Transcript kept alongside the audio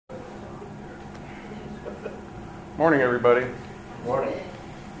Morning, everybody. Morning.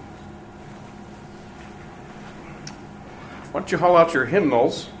 Why don't you haul out your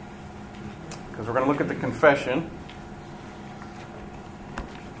hymnals, because we're going to look at the confession.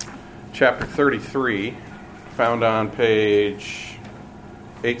 Chapter 33, found on page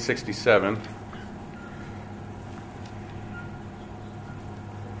 867.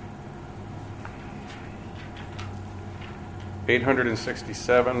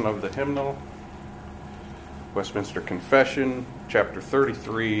 (867) of the hymnal. Westminster Confession, chapter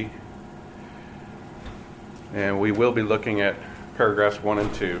 33. And we will be looking at paragraphs 1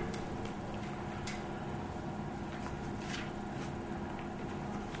 and 2.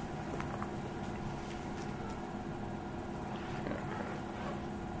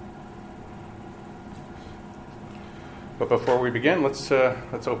 But before we begin, let's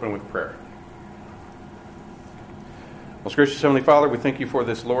open with prayer. Most gracious Heavenly Father, we thank you for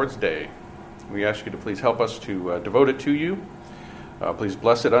this Lord's Day. We ask you to please help us to devote it to you. Please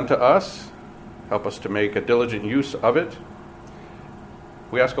bless it unto us. Help us to make a diligent use of it.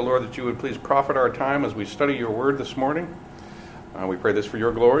 We ask, O Lord, that you would please profit our time as we study your word this morning. We pray this for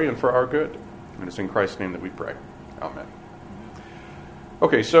your glory and for our good. And it's in Christ's name that we pray. Amen.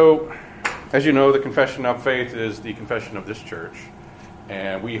 Okay, so as you know, the Confession of Faith is the confession of this church.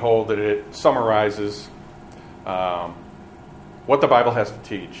 And we hold that it summarizes what the Bible has to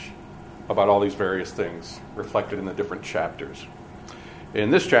teach about all these various things reflected in the different chapters. In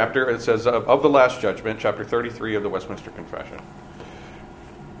this chapter, it says, of the Last Judgment, chapter 33 of the Westminster Confession.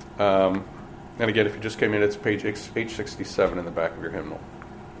 And again, if you just came in, it's page 867 in the back of your hymnal.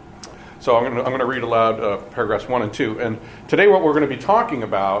 So I'm going to read aloud paragraphs 1 and 2. And today what we're going to be talking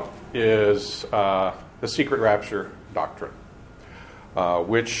about is the secret rapture doctrine,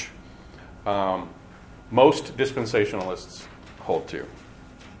 which most dispensationalists hold to.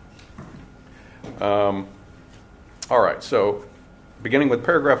 All right, so beginning with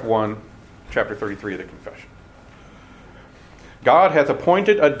paragraph 1, chapter 33 of the Confession. God hath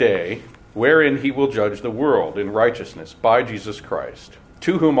appointed a day wherein he will judge the world in righteousness by Jesus Christ,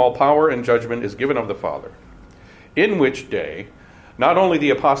 to whom all power and judgment is given of the Father, in which day not only the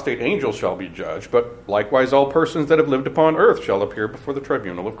apostate angels shall be judged, but likewise all persons that have lived upon earth shall appear before the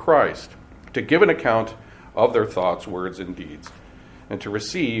tribunal of Christ, to give an account of their thoughts, words, and deeds, and to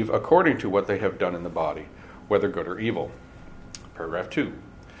receive according to what they have done in the body, whether good or evil. Paragraph 2.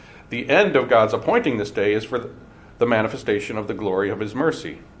 The end of God's appointing this day is for the manifestation of the glory of his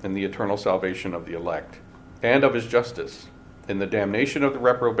mercy in the eternal salvation of the elect, and of his justice in the damnation of the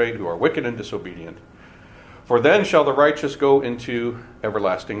reprobate who are wicked and disobedient. For then shall the righteous go into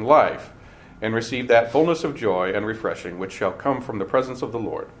everlasting life, and receive that fullness of joy and refreshing which shall come from the presence of the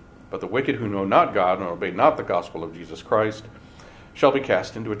Lord. But the wicked who know not God and obey not the gospel of Jesus Christ shall be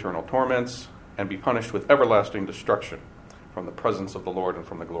cast into eternal torments, and be punished with everlasting destruction from the presence of the Lord and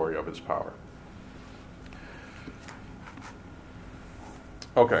from the glory of his power.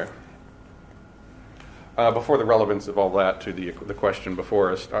 Okay. Before the relevance of all that to the question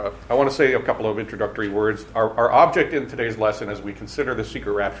before us, I want to say a couple of introductory words. Our object in today's lesson, as we consider the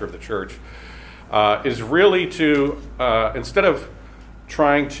secret rapture of the church, is really to, instead of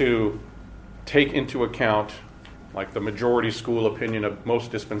trying to take into account like the majority school opinion of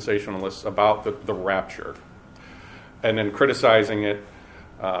most dispensationalists about the rapture, and then criticizing it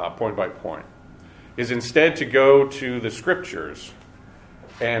point by point, is instead to go to the scriptures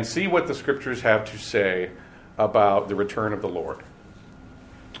and see what the scriptures have to say about the return of the Lord.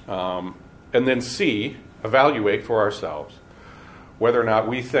 And then evaluate for ourselves whether or not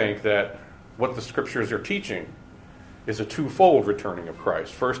we think that what the scriptures are teaching is a twofold returning of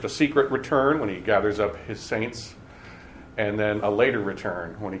Christ. First, a secret return when he gathers up his saints, and then a later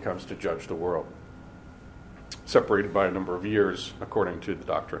return when he comes to judge the world, separated by a number of years according to the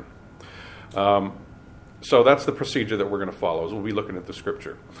doctrine. So that's the procedure that we're going to follow, is we'll be looking at the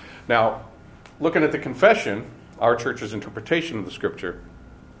scripture. Now, looking at the confession, our church's interpretation of the scripture,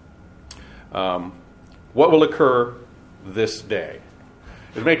 what will occur this day?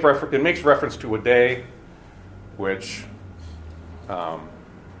 It makes reference to a day which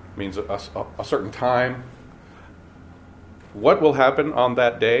means a certain time. What will happen on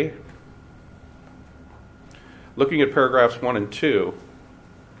that day? Looking at paragraphs 1 and 2,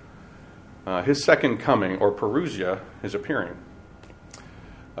 his second coming, or parousia, is appearing.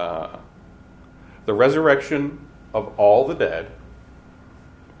 The resurrection of all the dead,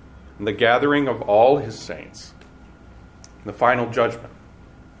 and the gathering of all his saints, and the final judgment,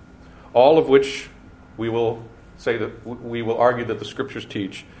 all of which we will argue that the scriptures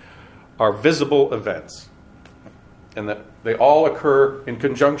teach are visible events, and that they all occur in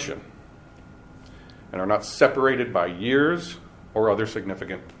conjunction. and are not separated by years or other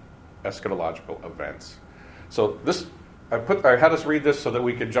significant eschatological events. So I had us read this so that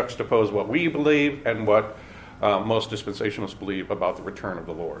we could juxtapose what we believe and what most dispensationalists believe about the return of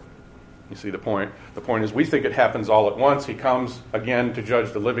the Lord. You see the point? The point is we think it happens all at once. He comes again to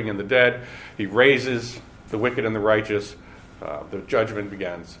judge the living and the dead. He raises the wicked and the righteous. The judgment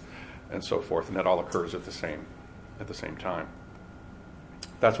begins, and so forth, and that all occurs at the same time.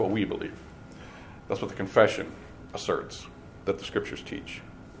 That's what we believe. That's what the confession asserts that the Scriptures teach.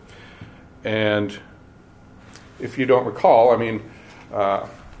 And if you don't recall, I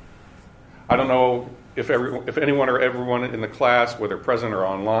don't know if anyone or everyone in the class, whether present or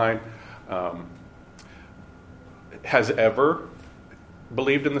online, has ever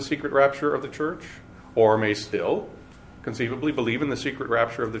believed in the secret rapture of the church, or may still conceivably believe in the secret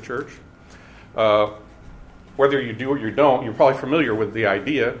rapture of the church. Whether you do or you don't, you're probably familiar with the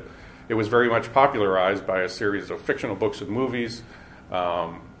idea. It was very much popularized by a series of fictional books and movies,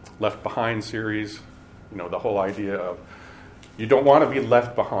 Left Behind series. The whole idea of you don't want to be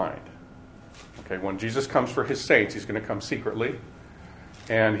left behind. Okay, when Jesus comes for his saints, he's going to come secretly,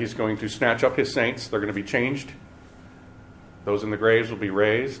 and he's going to snatch up his saints. They're going to be changed. Those in the graves will be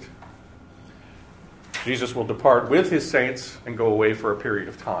raised. Jesus will depart with his saints and go away for a period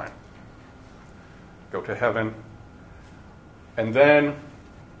of time. Go to heaven. And then,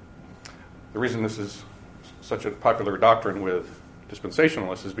 the reason this is such a popular doctrine with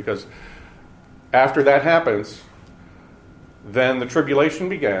dispensationalists is because after that happens, then the tribulation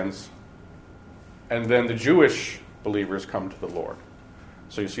begins, and then the Jewish believers come to the Lord.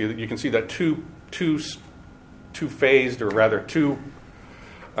 So you can see that two-phased, or rather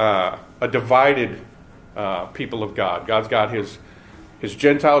a divided people of God. God's got his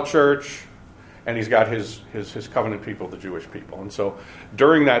Gentile church, and he's got his covenant people, the Jewish people. And so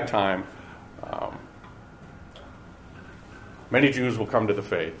during that time, many Jews will come to the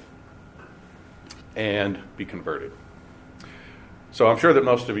faith and be converted. So I'm sure that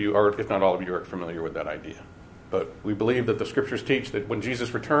most of you, or if not all of you, are familiar with that idea. But we believe that the Scriptures teach that when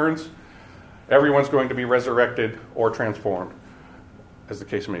Jesus returns, everyone's going to be resurrected or transformed, as the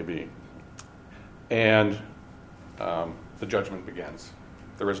case may be. And the judgment begins.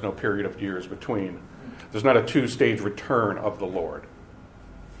 There is no period of years between. There's not a two-stage return of the Lord.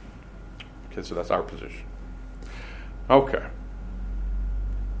 Okay, so that's our position. Okay.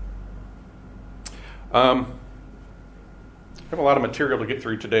 I have a lot of material to get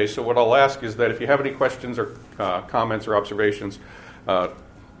through today, so what I'll ask is that if you have any questions or comments or observations,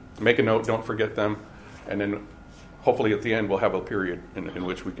 make a note, don't forget them, and then hopefully at the end we'll have a period in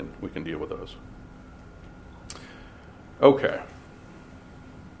which we can deal with those. Okay.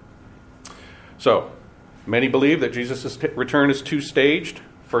 So, many believe that Jesus' return is two-staged.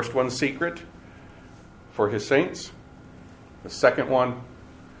 First one, secret for his saints. The second one,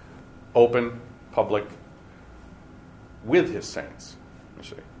 open, public, with his saints. You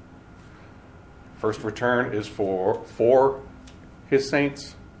see. First return is for his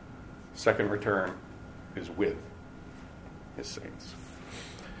saints. Second return is with his saints.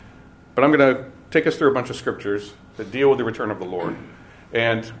 But I'm going to take us through a bunch of scriptures that deal with the return of the Lord,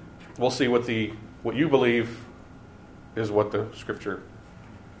 and we'll see what you believe is what the Scripture,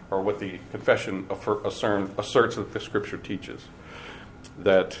 or what the confession asserts that the Scripture teaches.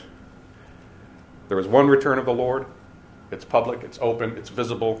 That there is one return of the Lord. It's public, it's open, it's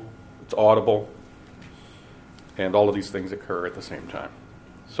visible, it's audible, and all of these things occur at the same time.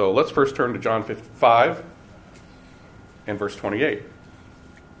 So let's first turn to John 5 and verse 28.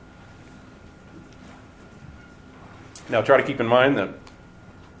 Now try to keep in mind that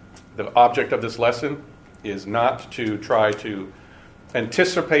the object of this lesson is not to try to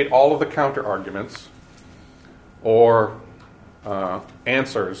anticipate all of the counter-arguments or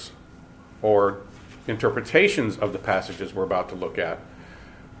answers or interpretations of the passages we're about to look at.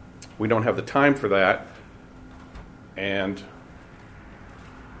 We don't have the time for that, and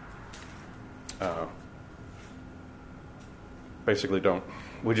we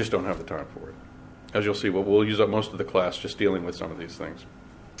just don't have the time for it. As you'll see, we'll use up most of the class just dealing with some of these things.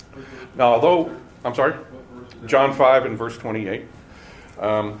 Now, I'm sorry? John 5 and verse 28.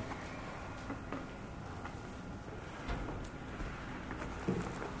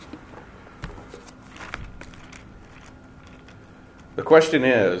 The question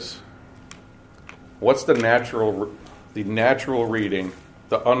is, what's the natural reading,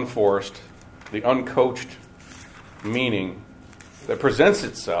 the unforced, the uncoached meaning that presents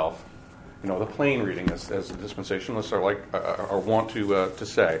itself, the plain reading, as the dispensationalists are want to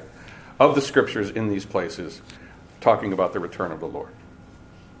say, of the Scriptures in these places, talking about the return of the Lord.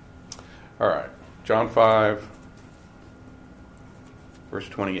 All right. John 5, verse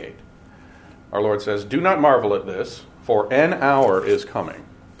 28. Our Lord says, "Do not marvel at this, for an hour is coming,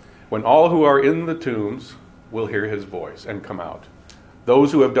 when all who are in the tombs will hear his voice and come out.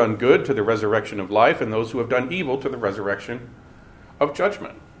 Those who have done good to the resurrection of life, and those who have done evil to the resurrection of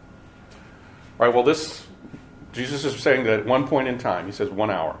judgment." All right, well, Jesus is saying that at one point in time, he says 1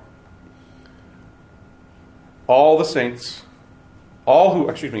 hour, all the saints, all who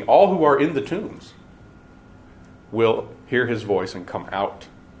are in the tombs will hear his voice and come out.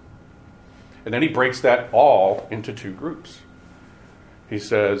 And then he breaks that all into two groups. He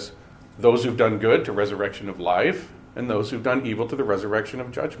says, those who've done good to resurrection of life, and those who've done evil to the resurrection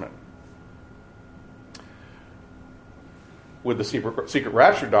of judgment. With the secret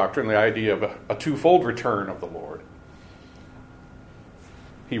rapture doctrine, the idea of a twofold return of the Lord.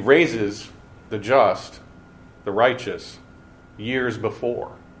 He raises the just, the righteous, years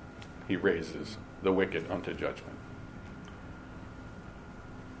before he raises the wicked unto judgment.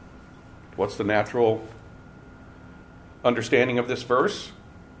 What's the natural understanding of this verse?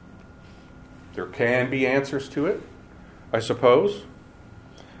 There can be answers to it, I suppose.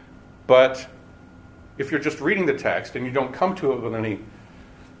 But if you're just reading the text and you don't come to it with any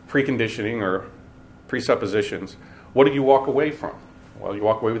preconditioning or presuppositions, what do you walk away from? Well, you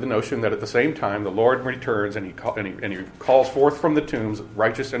walk away with the notion that at the same time the Lord returns and he calls forth from the tombs,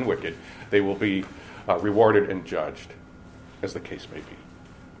 righteous and wicked. They will be rewarded and judged, as the case may be.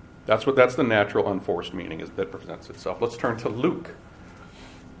 That's the natural unforced meaning that presents itself. Let's turn to Luke.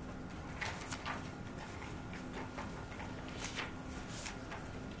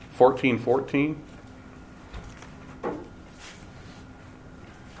 (14:14).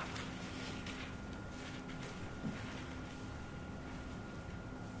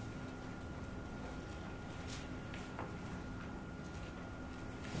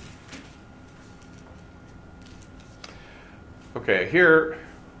 Okay, here,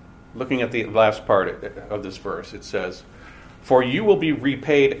 looking at the last part of this verse, it says, "For you will be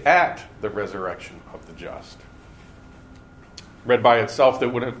repaid at the resurrection of the just." Read by itself,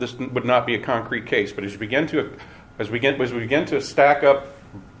 this would not be a concrete case, but as we begin to stack up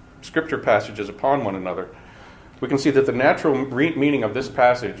scripture passages upon one another, we can see that the natural meaning of this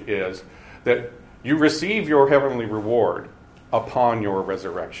passage is that you receive your heavenly reward upon your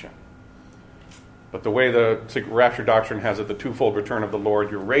resurrection. But the way the secret rapture doctrine has it, the twofold return of the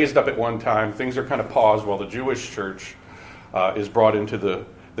Lord, you're raised up at one time, things are kind of paused while the Jewish church is brought into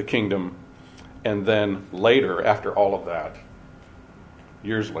the kingdom, and then later, after all of that,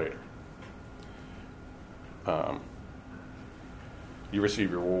 years later, you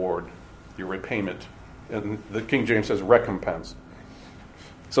receive your reward, your repayment, and the King James says recompense.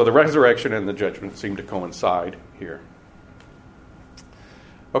 So the resurrection and the judgment seem to coincide here.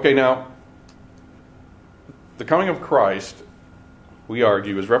 Okay, now, the coming of Christ, we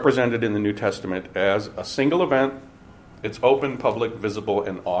argue, is represented in the New Testament as a single event. It's open, public, visible,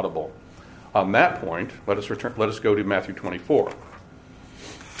 and audible. On that point, let us go to Matthew 24.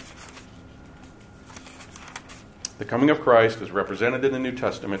 The coming of Christ is represented in the New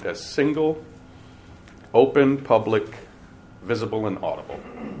Testament as single, open, public, visible, and audible.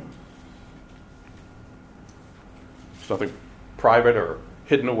 There's nothing private or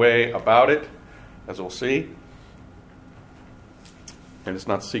hidden away about it, as we'll see. And it's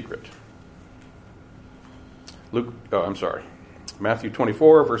not secret. Matthew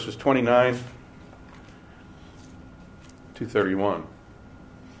 24, verses 29 to 31.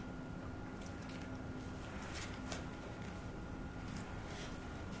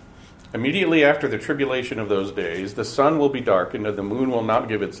 "Immediately after the tribulation of those days, the sun will be darkened, and the moon will not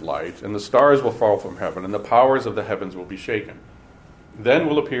give its light, and the stars will fall from heaven, and the powers of the heavens will be shaken. Then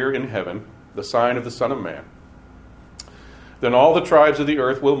will appear in heaven the sign of the Son of Man. Then all the tribes of the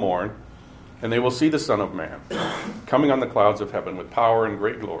earth will mourn, and they will see the Son of Man coming on the clouds of heaven with power and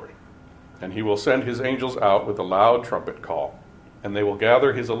great glory. And he will send his angels out with a loud trumpet call, and they will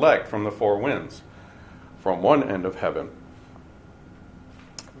gather his elect from the four winds, from one end of heaven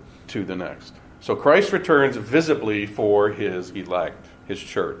to the next." So Christ returns visibly for his elect, his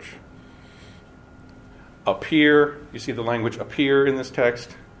church. Appear, you see the language appear in this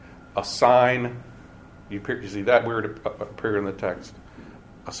text? A sign. You see that word appear in the text.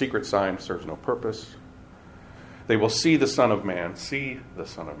 A secret sign serves no purpose. They will see the Son of Man. See the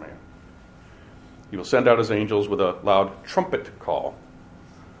Son of Man. He will send out his angels with a loud trumpet call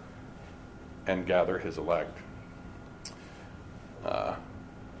and gather his elect.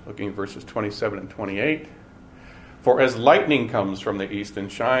 Looking at verses 27 and 28. "For as lightning comes from the east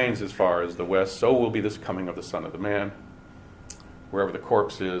and shines as far as the west, so will be this coming of the Son of the Man. Wherever the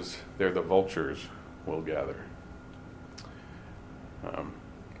corpse is, there the vultures will gather.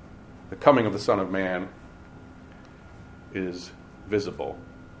 The coming of the Son of Man is visible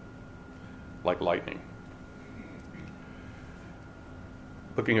like lightning.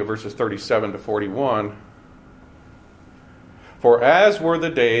 Looking at verses 37 to 41, for as were the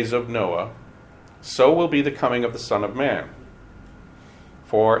days of Noah, so will be the coming of the Son of Man.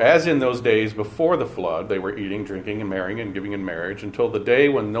 For as in those days before the flood, they were eating, drinking, and marrying, and giving in marriage, until the day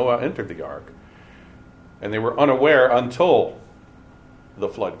when Noah entered the ark. And they were unaware until the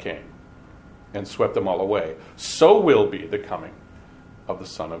flood came and swept them all away. So will be the coming of the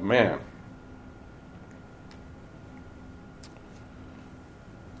Son of Man.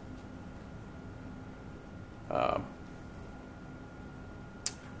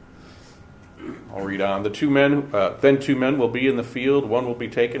 I'll read on. Then two men will be in the field, one will be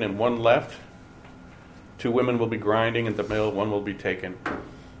taken and one left. Two women will be grinding at the mill, one will be taken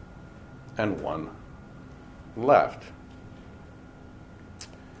and one left.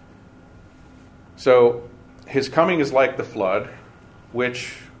 So his coming is like the flood,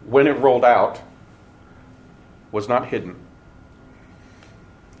 which, when it rolled out, was not hidden.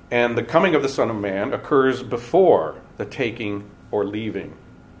 And the coming of the Son of Man occurs before the taking or leaving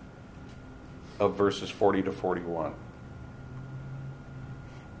of verses 40 to 41.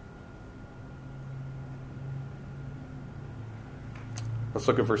 Let's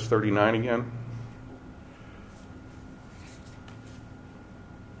look at verse 39 again.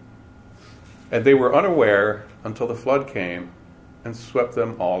 And they were unaware until the flood came and swept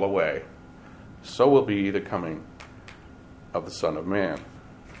them all away. So will be the coming of the Son of Man.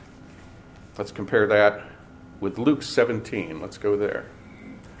 Let's compare that with Luke 17. Let's go there.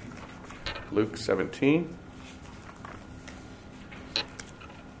 Luke 17.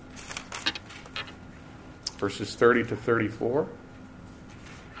 Verses 30 to 34.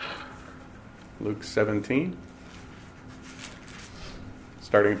 Luke 17.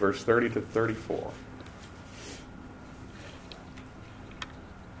 Starting at verse 30 to 34.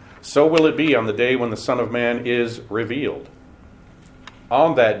 So will it be on the day when the Son of Man is revealed.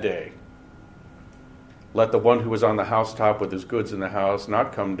 On that day, let the one who is on the housetop with his goods in the house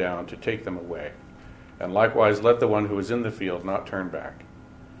not come down to take them away. And likewise, let the one who is in the field not turn back.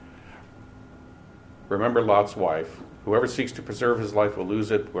 Remember Lot's wife. Whoever seeks to preserve his life will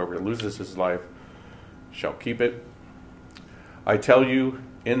lose it. Whoever loses his life shall keep it. I tell you,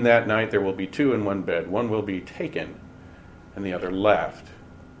 in that night there will be two in one bed. One will be taken and the other left.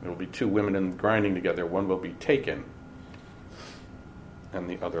 There will be two women grinding together. One will be taken and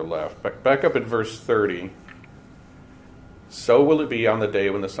the other left. Back up at verse 30. So will it be on the day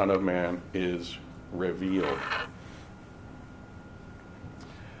when the Son of Man is revealed.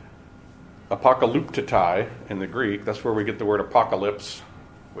 Apocalyptai in the Greek, that's where we get the word apocalypse,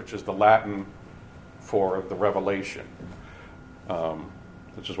 which is the Latin for the revelation.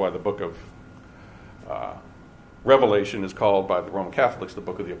 Which is why the book of Revelation is called by the Roman Catholics the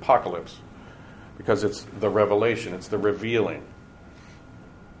book of the Apocalypse, because it's the revelation, it's the revealing.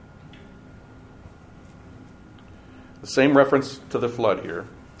 The same reference to the flood here.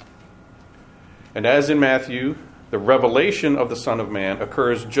 And as in Matthew, the revelation of the Son of Man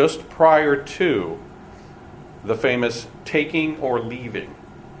occurs just prior to the famous taking or leaving.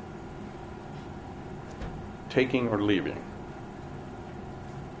 Taking or leaving.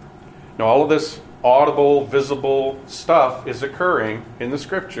 Now, all of this audible, visible stuff is occurring in the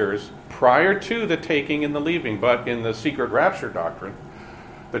Scriptures prior to the taking and the leaving. But in the secret rapture doctrine,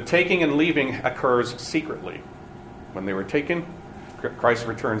 the taking and leaving occurs secretly. When they were taken, Christ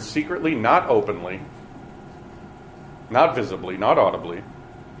returns secretly, not openly, not visibly, not audibly.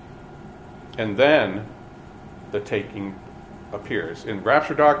 And then the taking appears. In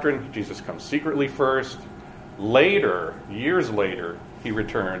rapture doctrine, Jesus comes secretly first. Later, years later, he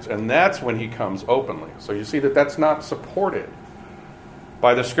returns, and that's when he comes openly. So you see that that's not supported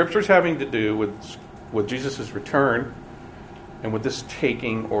by the Scriptures having to do with Jesus' return and with this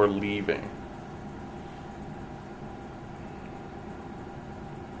taking or leaving.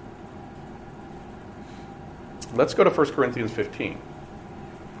 Let's go to 1 Corinthians 15.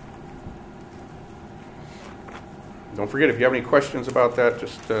 Don't forget, if you have any questions about that,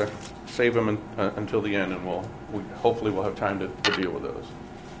 just save them until the end, and hopefully we'll have time to deal with those.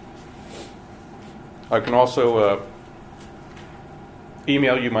 I can also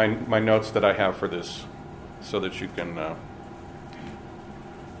email you my notes that I have for this, so that you can,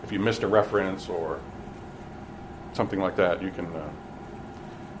 if you missed a reference or something like that, you can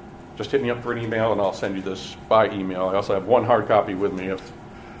just hit me up for an email, and I'll send you this by email. I also have one hard copy with me, if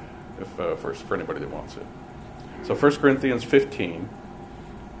for anybody that wants it. So 1 Corinthians 15,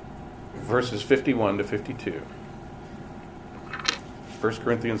 verses 51 to 52. 1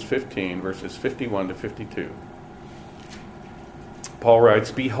 Corinthians 15, verses 51 to 52. Paul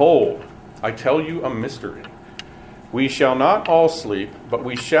writes, "Behold, I tell you a mystery. We shall not all sleep, but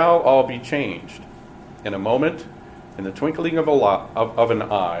we shall all be changed. In a moment, in the twinkling of an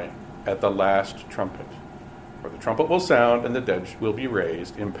eye, at the last trumpet. For the trumpet will sound, and the dead will be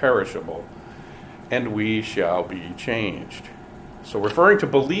raised, imperishable, and we shall be changed." So referring to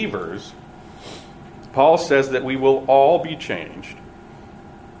believers, Paul says that we will all be changed.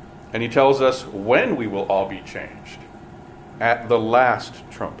 And he tells us when we will all be changed. At the last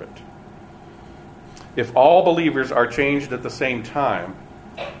trumpet. If all believers are changed at the same time,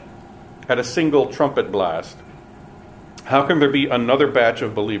 at a single trumpet blast, how can there be another batch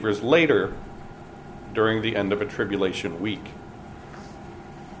of believers later during the end of a tribulation week?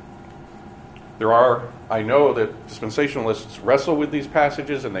 I know that dispensationalists wrestle with these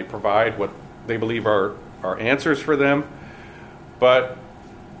passages and they provide what they believe are answers for them, but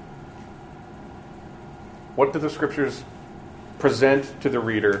what do the scriptures present to the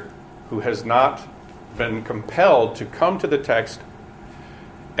reader who has not been compelled to come to the text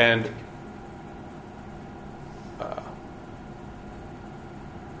and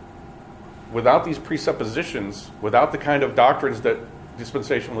without these presuppositions, without the kind of doctrines that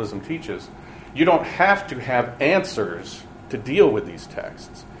dispensationalism teaches, you don't have to have answers to deal with these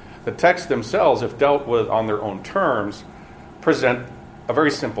texts. The texts themselves, if dealt with on their own terms, present a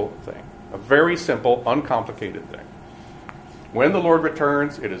very simple thing, a very simple, uncomplicated thing. When the Lord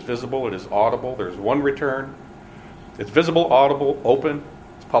returns, it is visible, it is audible. There's one return. It's visible, audible, open,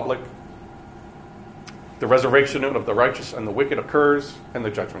 it's public. The resurrection of the righteous and the wicked occurs, and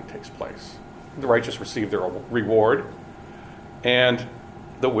the judgment takes place. The righteous receive their reward, and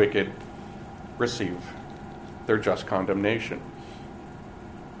the wicked receive their just condemnation.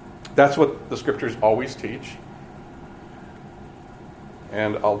 That's what the scriptures always teach.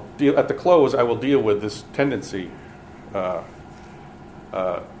 And at the close, I will deal with this tendency to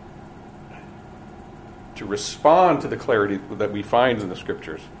respond to the clarity that we find in the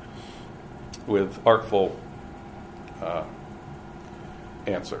scriptures with artful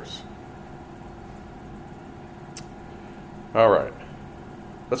answers. All right.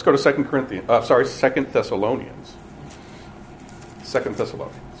 Let's go to 2 Thessalonians. 2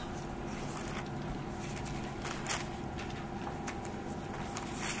 Thessalonians.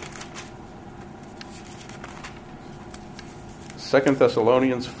 Second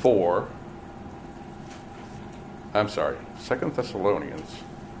Thessalonians 4. I'm sorry. 2 Thessalonians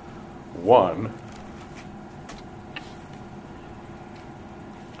 1,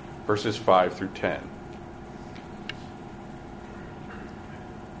 verses 5 through 10.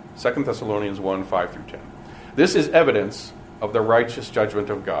 2 Thessalonians 1, 5 through 10. "This is evidence of the righteous judgment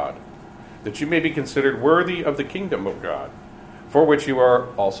of God, that you may be considered worthy of the kingdom of God, for which you are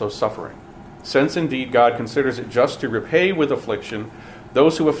also suffering. Since indeed God considers it just to repay with affliction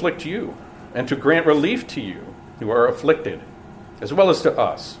those who afflict you, and to grant relief to you who are afflicted, as well as to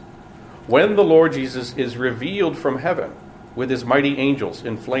us, when the Lord Jesus is revealed from heaven with his mighty angels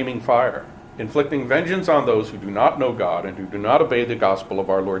in flaming fire, inflicting vengeance on those who do not know God and who do not obey the gospel of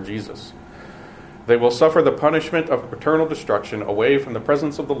our Lord Jesus. They will suffer the punishment of eternal destruction away from the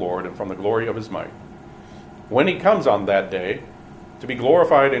presence of the Lord and from the glory of his might, when he comes on that day to be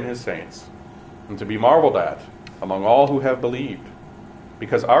glorified in his saints and to be marveled at among all who have believed,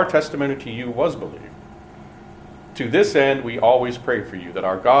 because our testimony to you was believed. To this end we always pray for you, that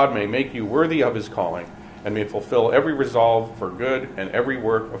our God may make you worthy of his calling, and may fulfill every resolve for good and every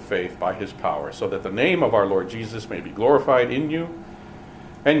work of faith by his power, so that the name of our Lord Jesus may be glorified in you,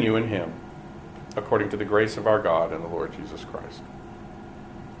 and you in him, according to the grace of our God and the Lord Jesus Christ."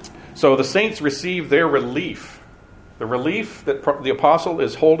 So the saints receive their relief, the relief that the apostle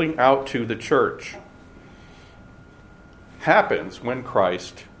is holding out to the church, happens when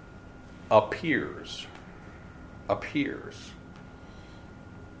Christ appears.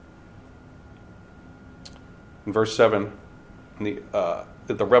 In verse 7, the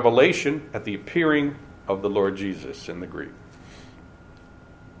revelation at the appearing of the Lord Jesus in the Greek.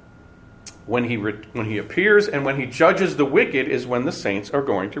 When he appears and when he judges the wicked is when the saints are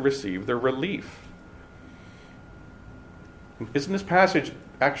going to receive their relief. Isn't this passage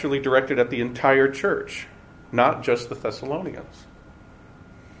actually directed at the entire church, not just the Thessalonians?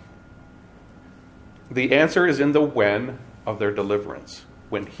 The answer is in the when of their deliverance,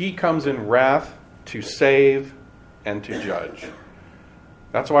 when he comes in wrath to save and to judge.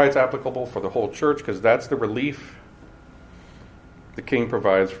 That's why it's applicable for the whole church, because that's the relief the King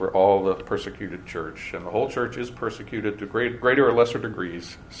provides for all the persecuted church, and the whole church is persecuted to greater or lesser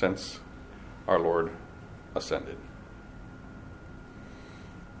degrees since our Lord ascended.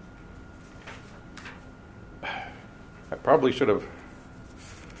 I probably should have...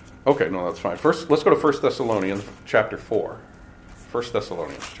 Okay, no, that's fine. First, let's go to 1 Thessalonians chapter 4. 1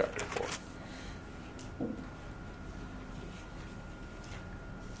 Thessalonians chapter 4.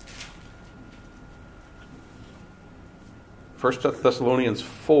 1 Thessalonians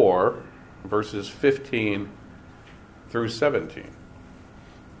 4, verses 15 through 17.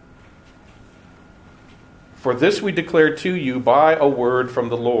 For this we declare to you by a word from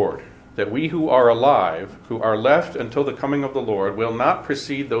the Lord, that we who are alive, who are left until the coming of the Lord, will not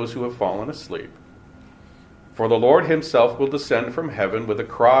precede those who have fallen asleep. For the Lord himself will descend from heaven with a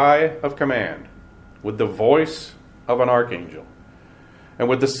cry of command, with the voice of an archangel, and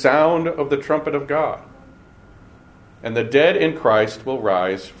with the sound of the trumpet of God. And the dead in Christ will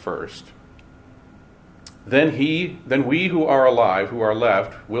rise first. Then we who are alive, who are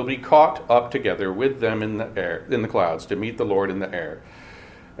left, will be caught up together with them in the air, in the clouds, to meet the Lord in the air.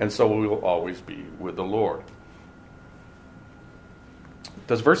 And so we will always be with the Lord.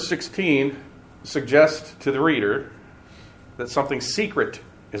 Does verse 16 suggest to the reader that something secret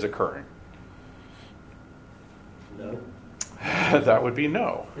is occurring? No. That would be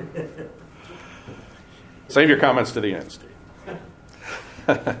no. Save your comments to the end, Steve.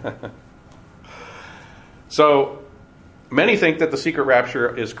 So, many think that the secret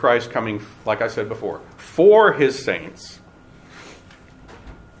rapture is Christ coming, like I said before, for his saints.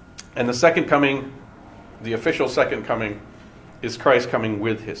 And the second coming, the official second coming, is Christ coming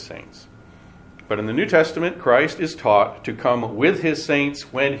with his saints. But in the New Testament, Christ is taught to come with his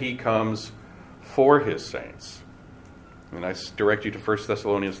saints when he comes for his saints. And I direct you to 1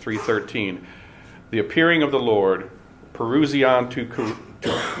 Thessalonians 3:13. The appearing of the Lord, perusion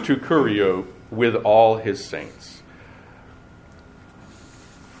to curio, with all his saints.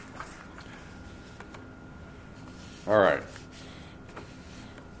 All right.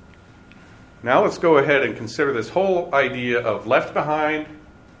 Now let's go ahead and consider this whole idea of left behind,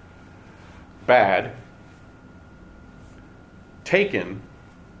 bad, taken,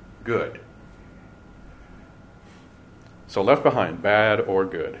 good. So left behind, bad or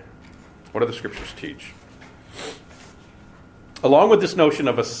good. What do the scriptures teach? Along with this notion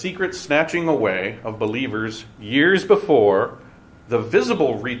of a secret snatching away of believers years before the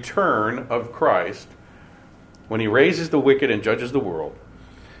visible return of Christ, when he raises the wicked and judges the world,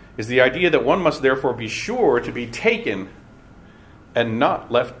 is the idea that one must therefore be sure to be taken and not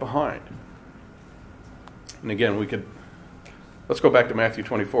left behind. And again, let's go back to Matthew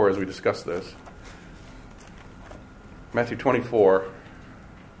 24 as we discuss this. Matthew 24.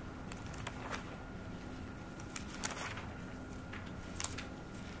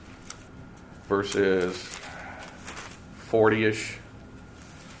 Verses 40-ish.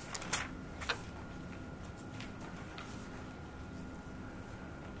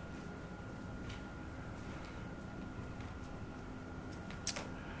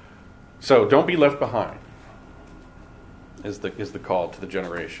 So don't be left behind is the call to the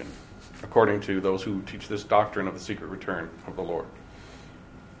generation, according to those who teach this doctrine of the secret return of the Lord,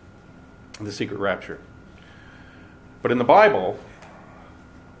 the secret rapture. But in the Bible,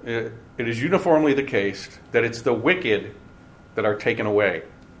 it is uniformly the case that it's the wicked that are taken away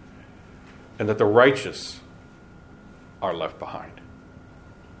and that the righteous are left behind.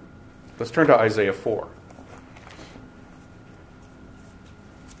 Let's turn to Isaiah 4.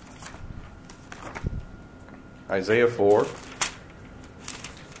 Isaiah 4,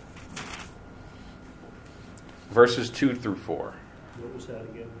 verses 2 through 4. What was that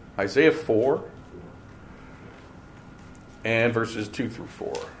again? Isaiah 4 and verses 2 through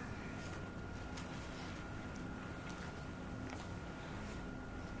 4.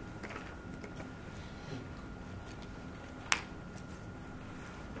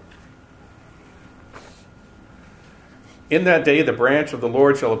 In that day the branch of the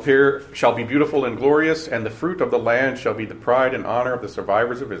Lord shall be beautiful and glorious, and the fruit of the land shall be the pride and honor of the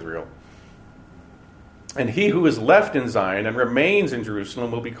survivors of Israel. And he who is left in Zion and remains in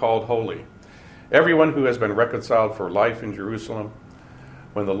Jerusalem will be called holy, everyone who has been reconciled for life in Jerusalem.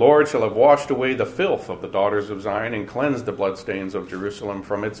 When the Lord shall have washed away the filth of the daughters of Zion and cleansed the bloodstains of Jerusalem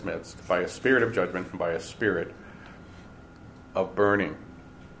from its midst, by a spirit of judgment and by a spirit of burning.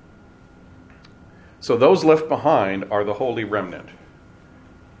 So those left behind are the holy remnant.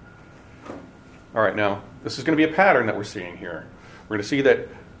 All right, now, this is going to be a pattern that we're seeing here. We're going to see that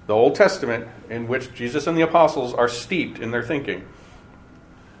the Old Testament, in which Jesus and the apostles are steeped in their thinking,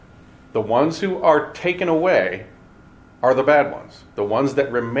 the ones who are taken away are the bad ones. The ones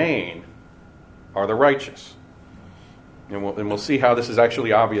that remain are the righteous. And we'll see how this is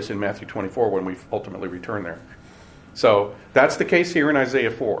actually obvious in Matthew 24 when we ultimately return there. So that's the case here in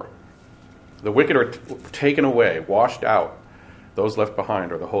Isaiah 4. The wicked are taken away, washed out. Those left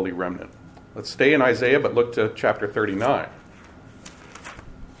behind are the holy remnant. Let's stay in Isaiah, but look to chapter 39.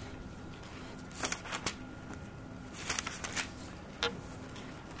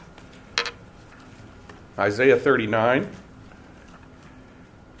 Isaiah 39,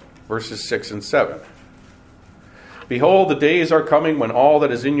 verses 6 and 7. Behold, the days are coming when all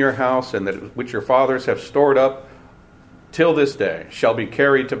that is in your house and that which your fathers have stored up till this day shall be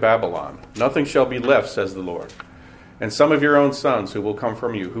carried to Babylon. Nothing shall be left, says the Lord. And some of your own sons who will come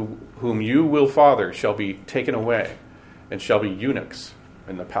from you, whom you will father, shall be taken away, and shall be eunuchs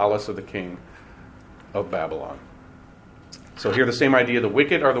in the palace of the king of Babylon. So here the same idea. The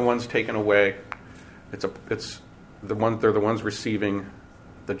wicked are the ones taken away. They're the ones receiving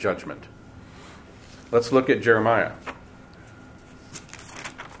the judgment. Let's look at Jeremiah.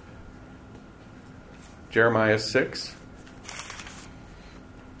 Jeremiah 6,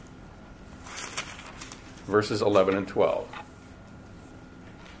 verses 11 and 12.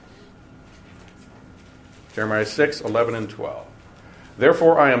 Jeremiah 6, 11 and 12.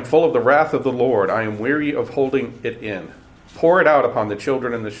 Therefore I am full of the wrath of the Lord. I am weary of holding it in. Pour it out upon the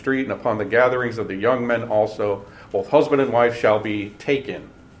children in the street and upon the gatherings of the young men also. Both husband and wife shall be taken,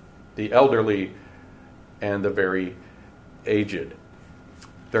 the elderly and the very aged.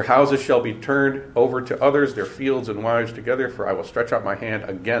 Their houses shall be turned over to others, their fields and wives together, for I will stretch out my hand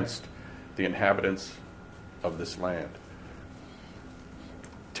against the inhabitants of this land.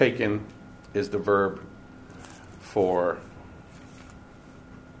 Taken is the verb for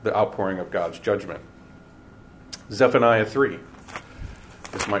the outpouring of God's judgment. Zephaniah 3.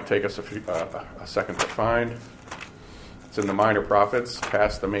 This might take us a second to find. It's in the minor prophets,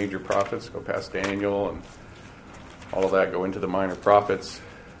 past the major prophets, go past Daniel and all of that, go into the minor prophets.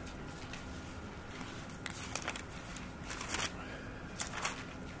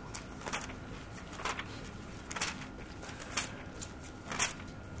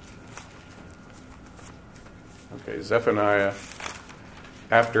 Okay, Zephaniah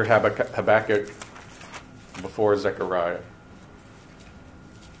after Habakkuk, before Zechariah.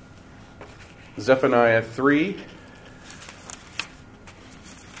 Zephaniah 3,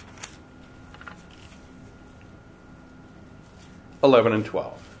 (11 and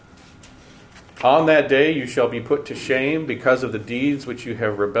 12). On that day you shall be put to shame because of the deeds which you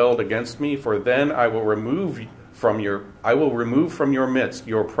have rebelled against me, for then I will remove from your midst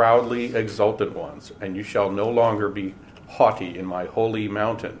your proudly exalted ones, and you shall no longer be haughty in my holy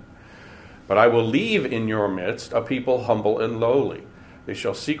mountain. But I will leave in your midst a people humble and lowly. They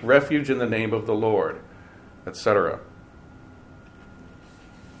shall seek refuge in the name of the Lord, etc.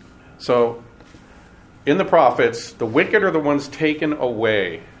 So, in the prophets, the wicked are the ones taken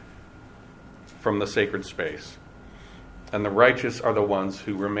away from the sacred space, and the righteous are the ones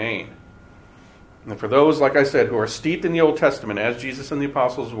who remain. And for those, like I said, who are steeped in the Old Testament, as Jesus and the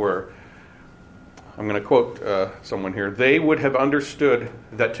apostles were, I'm going to quote someone here, they would have understood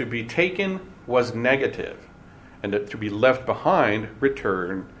that to be taken was negative, and that to be left behind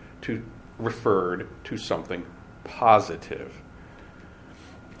referred to something positive.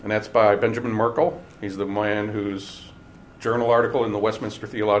 And that's by Benjamin Merkle. He's the man whose journal article in the Westminster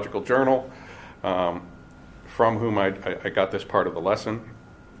Theological Journal, from whom I got this part of the lesson,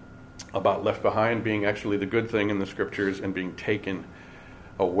 about left behind being actually the good thing in the Scriptures, and being taken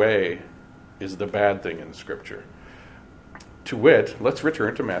away is the bad thing in the Scripture. To wit, let's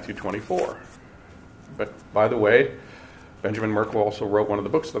return to Matthew 24. But, by the way, Benjamin Merkle also wrote one of the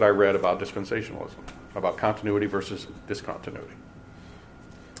books that I read about dispensationalism, about continuity versus discontinuity.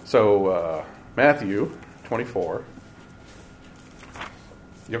 So, Matthew 24.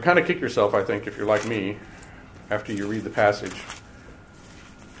 You'll kind of kick yourself, I think, if you're like me, after you read the passage,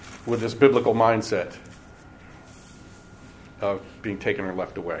 with this biblical mindset of being taken or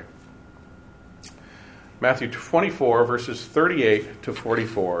left away. Matthew 24, verses 38 to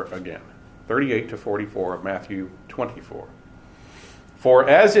 44 again. 38 to 44 of Matthew 24. For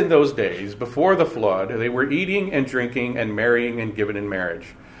as in those days, before the flood, they were eating and drinking and marrying and given in marriage,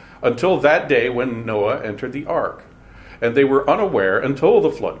 until that day when Noah entered the ark. And they were unaware until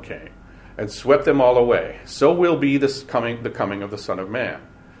the flood came and swept them all away. So will be the coming of the Son of Man.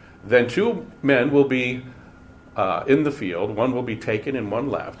 Then two men will be in the field, one will be taken and one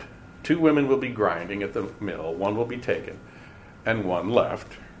left. Two women will be grinding at the mill, one will be taken and one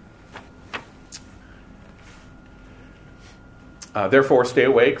left. Therefore stay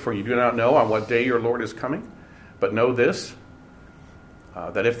awake, for you do not know on what day your Lord is coming. But know this,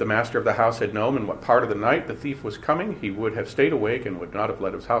 that if the master of the house had known in what part of the night the thief was coming, he would have stayed awake and would not have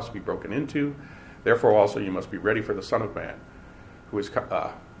let his house be broken into. Therefore also you must be ready, for the Son of Man,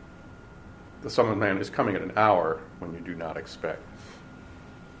 the Son of Man is coming at an hour when you do not expect.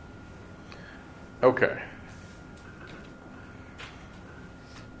 Okay.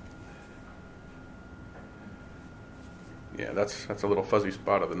 Yeah, that's a little fuzzy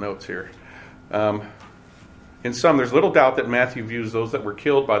spot of the notes here. In sum, there's little doubt that Matthew views those that were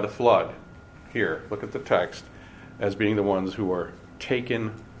killed by the flood, here, look at the text, as being the ones who were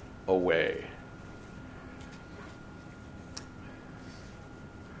taken away.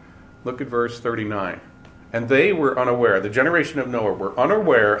 Look at verse 39. And they were unaware, the generation of Noah were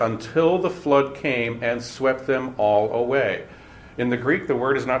unaware until the flood came and swept them all away. In the Greek, the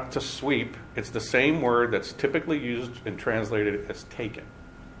word is not to sweep. It's the same word that's typically used and translated as taken.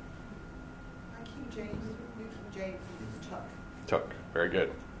 King James is took. Took. Very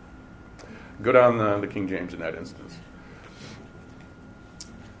good. Good on the King James in that instance.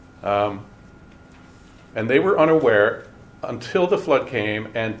 And they were unaware until the flood came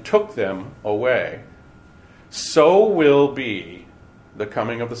and took them away. So will be the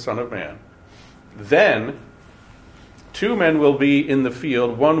coming of the Son of Man. Then 2 men will be in the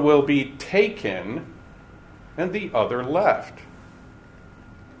field, one will be taken, and the other left.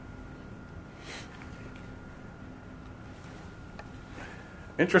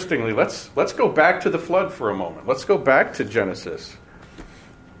 Interestingly, let's go back to the flood for a moment. Let's go back to Genesis.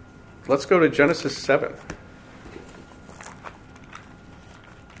 Let's go to Genesis 7.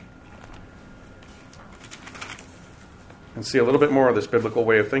 And see a little bit more of this biblical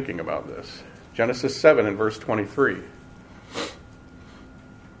way of thinking about this. Genesis 7 and verse 23.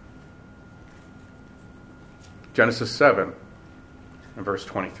 Genesis 7 and verse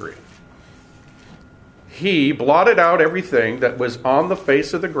 23. He blotted out everything that was on the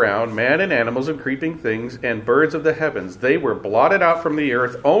face of the ground, man and animals and creeping things and birds of the heavens. They were blotted out from the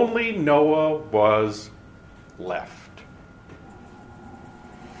earth. Only Noah was left.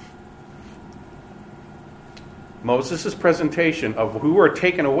 Moses' presentation of who are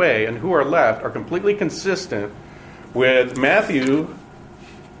taken away and who are left are completely consistent with Matthew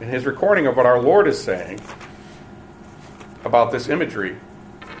and his recording of what our Lord is saying about this imagery.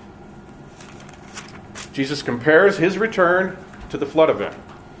 Jesus compares his return to the flood event.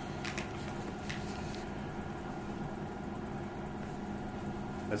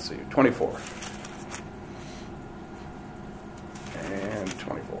 Let's see, 24. And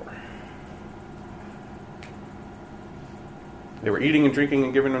 24. They were eating and drinking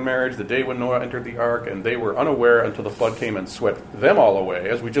and giving in marriage the day when Noah entered the ark, and they were unaware until the flood came and swept them all away.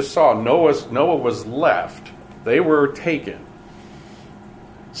 As we just saw, Noah was left. They were taken.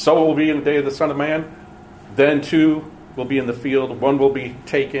 So it will be in the day of the Son of Man. Then 2 will be in the field, 1 will be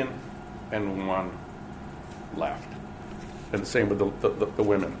taken, and 1 left. And the same with the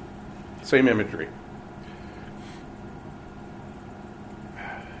women. Same imagery.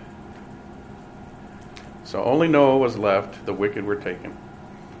 So only Noah was left, the wicked were taken.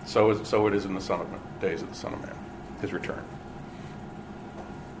 So it is in the days of the Son of Man, his return.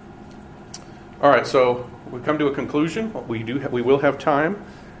 All right, so we come to a conclusion. We will have time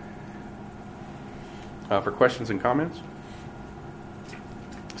for questions and comments.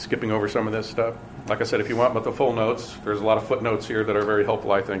 Skipping over some of this stuff. Like I said, if you want the full notes, there's a lot of footnotes here that are very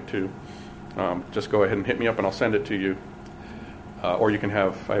helpful, I think, too. Just go ahead and hit me up and I'll send it to you. Or you can I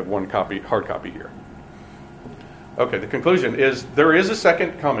have one hard copy here. Okay, the conclusion is there is a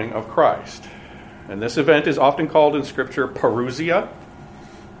second coming of Christ. And this event is often called in Scripture parousia,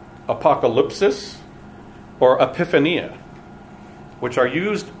 apocalypsis, or epiphania, which are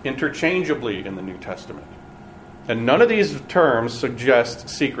used interchangeably in the New Testament. And none of these terms suggest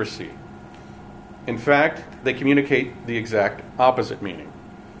secrecy. In fact, they communicate the exact opposite meaning.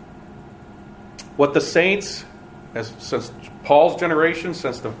 What the saints, since Paul's generation,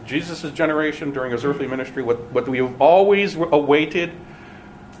 since Jesus' generation during his earthly ministry, what we have always awaited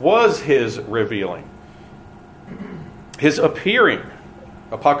was his revealing. His appearing,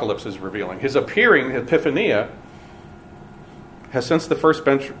 apocalypse is revealing, his appearing, epiphania, has since the first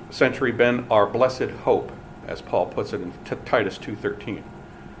century been our blessed hope, as Paul puts it in Titus 2:13.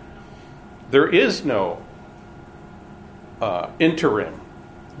 There is no interim,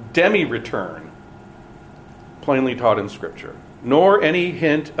 demi-return, plainly taught in Scripture, nor any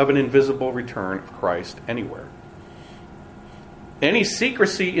hint of an invisible return of Christ anywhere. Any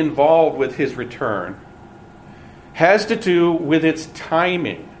secrecy involved with his return has to do with its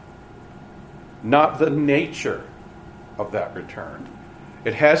timing, not the nature of that return.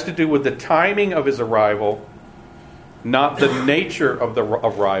 It has to do with the timing of his arrival not the nature of the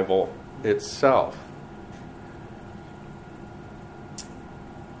arrival itself.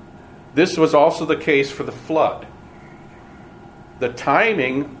 This was also the case for the flood. The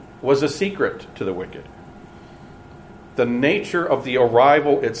timing was a secret to the wicked. The nature of the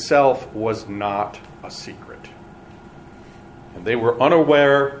arrival itself was not a secret. And they were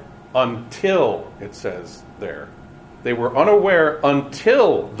unaware until, it says there, they were unaware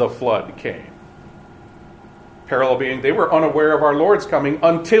until the flood came. Parallel being, they were unaware of our Lord's coming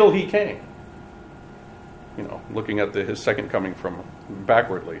until he came. You know, looking at his second coming from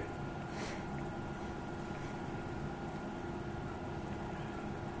backwardly.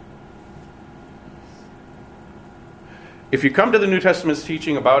 If you come to the New Testament's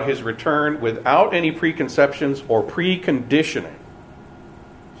teaching about his return without any preconceptions or preconditioning,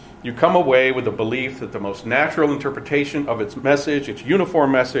 you come away with the belief that the most natural interpretation of its message, its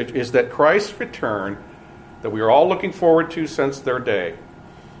uniform message, is that Christ's return, that we are all looking forward to since their day,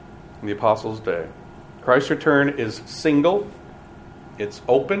 the Apostles' day. Christ's return is single, it's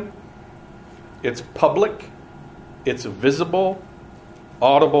open, it's public, it's visible,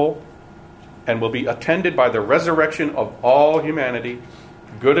 audible, and will be attended by the resurrection of all humanity,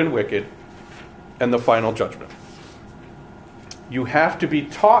 good and wicked, and the final judgment. You have to be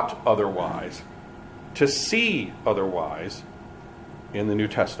taught otherwise to see otherwise in the New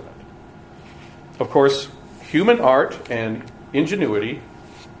Testament. Of course, human art and ingenuity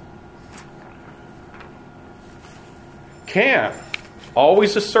can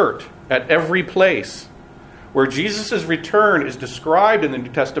always assert at every place where Jesus' return is described in the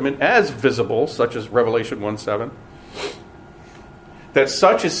New Testament as visible, such as Revelation 1:7, that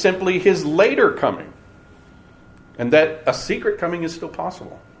such is simply his later coming, and that a secret coming is still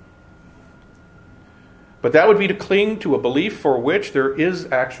possible. But that would be to cling to a belief for which there is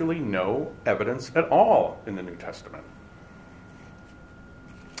actually no evidence at all in the New Testament.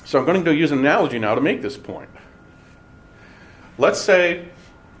 So I'm going to use an analogy now to make this point. Let's say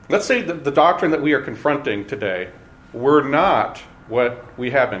the doctrine that we are confronting today were not what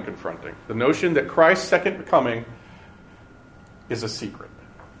we have been confronting. The notion that Christ's second coming is a secret.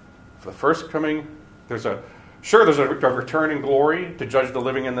 For the first coming, there's a return in glory to judge the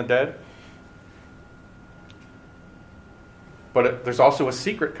living and the dead. But there's also a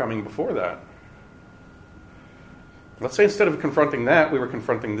secret coming before that. Let's say instead of confronting that, we were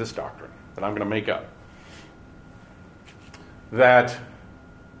confronting this doctrine that I'm going to make up. That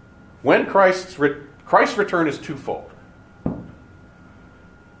when Christ's return is twofold.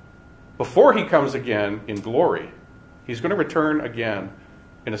 Before he comes again in glory, he's going to return again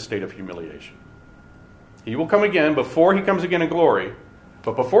in a state of humiliation. He will come again before he comes again in glory,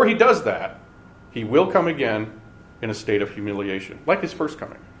 but before he does that, he will come again in a state of humiliation, like his first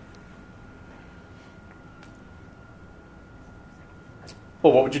coming.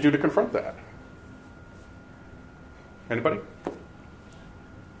 Well, what would you do to confront that? Anybody?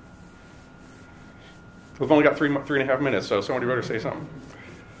 We've only got three and a half minutes, so somebody better say something.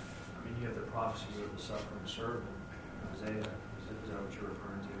 I mean, you have the prophecies of the suffering servant, Isaiah. Is that what you're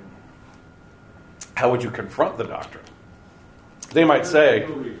referring to? How would you confront the doctrine? They might say,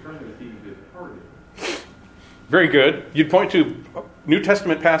 very good. You'd point to New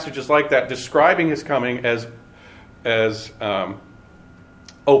Testament passages like that describing his coming as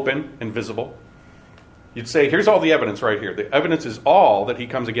open and visible. You'd say, here's all the evidence right here. The evidence is all that he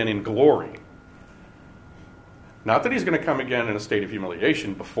comes again in glory. Not that he's going to come again in a state of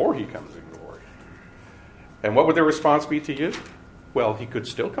humiliation before he comes in glory. And what would their response be to you? Well, he could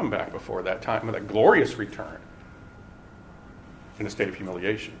still come back before that time with a glorious return in a state of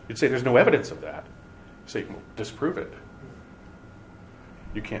humiliation. You'd say there's no evidence of that. So you can disprove it.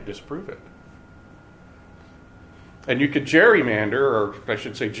 You can't disprove it. And you could gerrymander, or I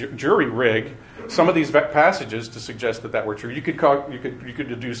should say jury rig, some of these passages to suggest that were true. You could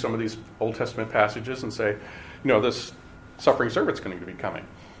deduce some of these Old Testament passages and say, this suffering servant's going to be coming.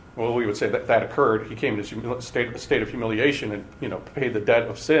 Well, we would say that occurred. He came in a state of humiliation and paid the debt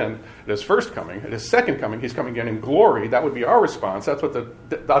of sin at his first coming. At his second coming, he's coming again in glory. That would be our response. That's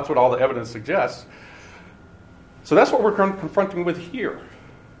what all the evidence suggests. So that's what we're confronting with here.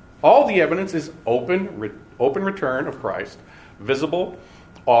 All the evidence is open return of Christ, visible,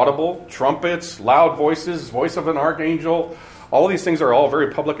 audible, trumpets, loud voices, voice of an archangel. All these things are all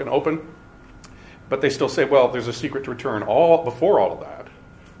very public and open. But they still say, well, there's a secret return before all of that.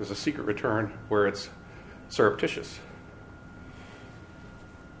 There's a secret return where it's surreptitious.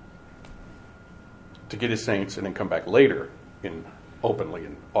 To get his saints and then come back later openly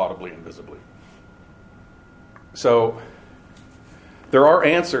and audibly and visibly. So There are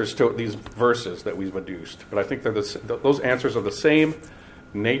answers to these verses that we've adduced, but I think those answers are the same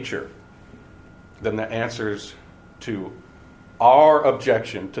nature than the answers to our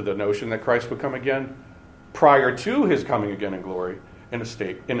objection to the notion that Christ would come again prior to his coming again in glory in a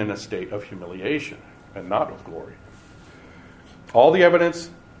state of humiliation and not of glory. All the evidence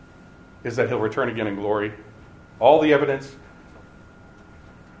is that he'll return again in glory. All the evidence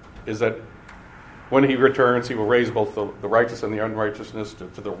is that when he returns, he will raise both the righteous and the unrighteousness to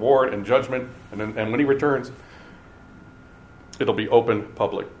the reward and judgment. And when he returns, it'll be open,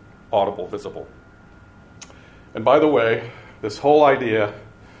 public, audible, visible. And by the way, this whole idea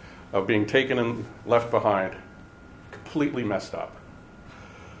of being taken and left behind, completely messed up.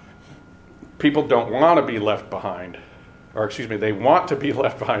 People don't want to be left behind. They want to be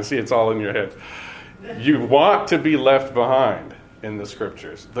left behind. See, it's all in your head. You want to be left behind in the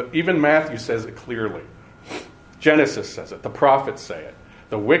scriptures. Even Matthew says it clearly. Genesis says it. The prophets say it.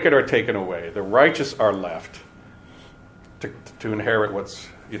 The wicked are taken away. The righteous are left to inherit what's,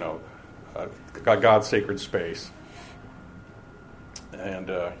 God's sacred space. And,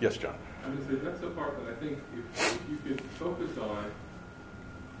 yes, John. I would say that's the part that I think if you could focus on,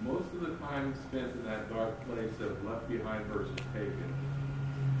 most of the time spent in that dark place of left behind versus taken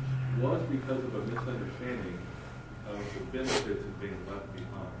was because of a misunderstanding of the benefits of being left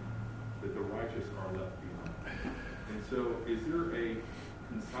behind, that the righteous are left behind. And so is there a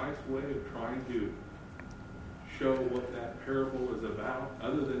concise way of trying to show what that parable is about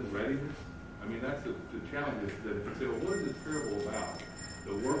other than readiness? I mean, that's the challenge is that if you say, well, what is this parable about?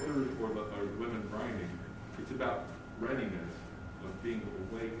 The workers or women grinding, it's about readiness of being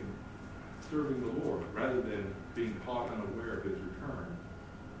awake and serving the Lord rather than being caught unaware of his return.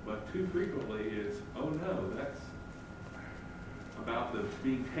 But too frequently it's, oh no, that's about the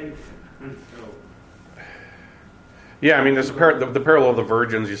being taken. So, yeah, I mean, there's the parallel of the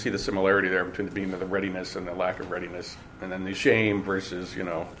virgins. You see the similarity there between being the readiness and the lack of readiness, and then the shame versus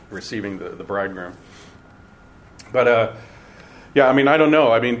receiving the bridegroom. But yeah, I mean, I don't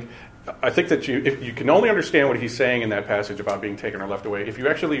know. I mean, I think that if you can only understand what he's saying in that passage about being taken or left away, if you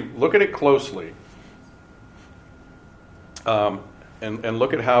actually look at it closely, and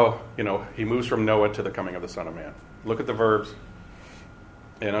look at how he moves from Noah to the coming of the Son of Man. Look at the verbs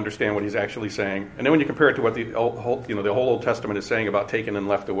and understand what he's actually saying. And then when you compare it to what the whole Old Testament is saying about taken and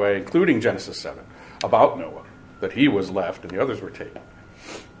left away, including Genesis 7, about Noah, that he was left and the others were taken.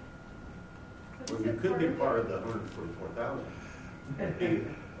 Well, you could be part of the 144,000 and be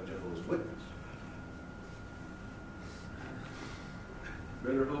a Jehovah's Witness.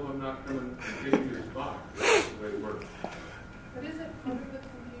 better hope I'm not coming and taking your spot. That's the way it works. But isn't part of the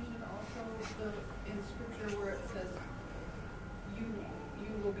confusion also in Scripture where it says, you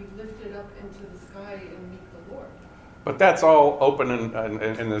will be lifted up into the sky and meet the Lord? But that's all open and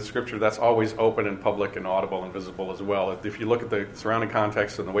in the Scripture. That's always open and public and audible and visible as well. If you look at the surrounding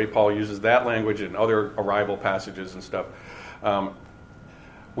context and the way Paul uses that language and other arrival passages and stuff,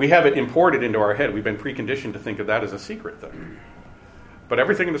 we have it imported into our head. We've been preconditioned to think of that as a secret thing. But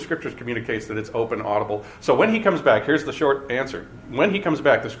everything in the Scriptures communicates that it's open, audible. So when he comes back, here's the short answer. When he comes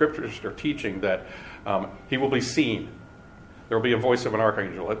back, the Scriptures are teaching that he will be seen. There will be a voice of an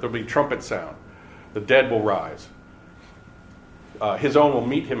archangel. There will be trumpet sound. The dead will rise. His own will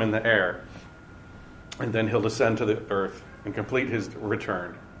meet him in the air. And then he'll descend to the earth and complete his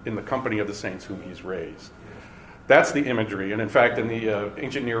return in the company of the saints whom he's raised. That's the imagery. And in fact, in the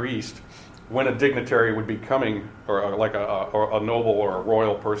ancient Near East, when a dignitary would be coming, or like a noble or a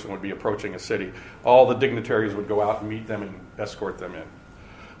royal person would be approaching a city, all the dignitaries would go out and meet them and escort them in.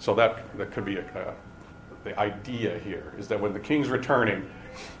 So that could be the idea here, is that when the king's returning,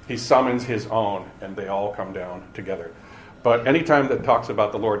 he summons his own, and they all come down together. But anytime that talks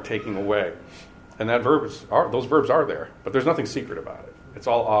about the Lord taking away, and those verbs are there, but there's nothing secret about it. It's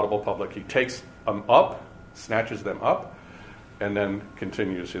all audible, public. He takes them up, snatches them up, and then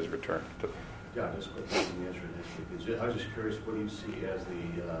continues his return to them. Yeah, just quickly in the answer to this, because I was just curious, what do you see as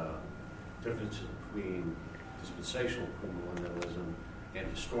the difference between dispensational premillennialism and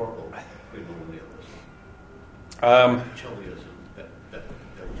historical premillennialism? Chiliasm, that was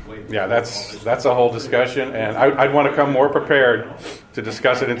way before. Yeah, that's a whole discussion, and I'd want to come more prepared to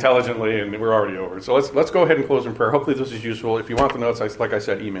discuss it intelligently, and we're already over. So let's go ahead and close in prayer. Hopefully this is useful. If you want the notes, like I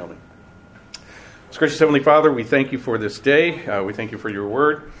said, email me. Gracious Heavenly Father, we thank you for this day. We thank you for your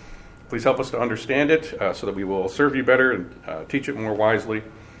word. Please help us to understand it so that we will serve you better and teach it more wisely.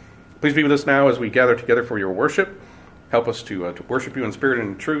 Please be with us now as we gather together for your worship. Help us to worship you in spirit and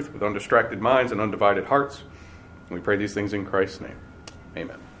in truth with undistracted minds and undivided hearts. And we pray these things in Christ's name.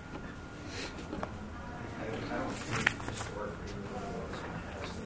 Amen.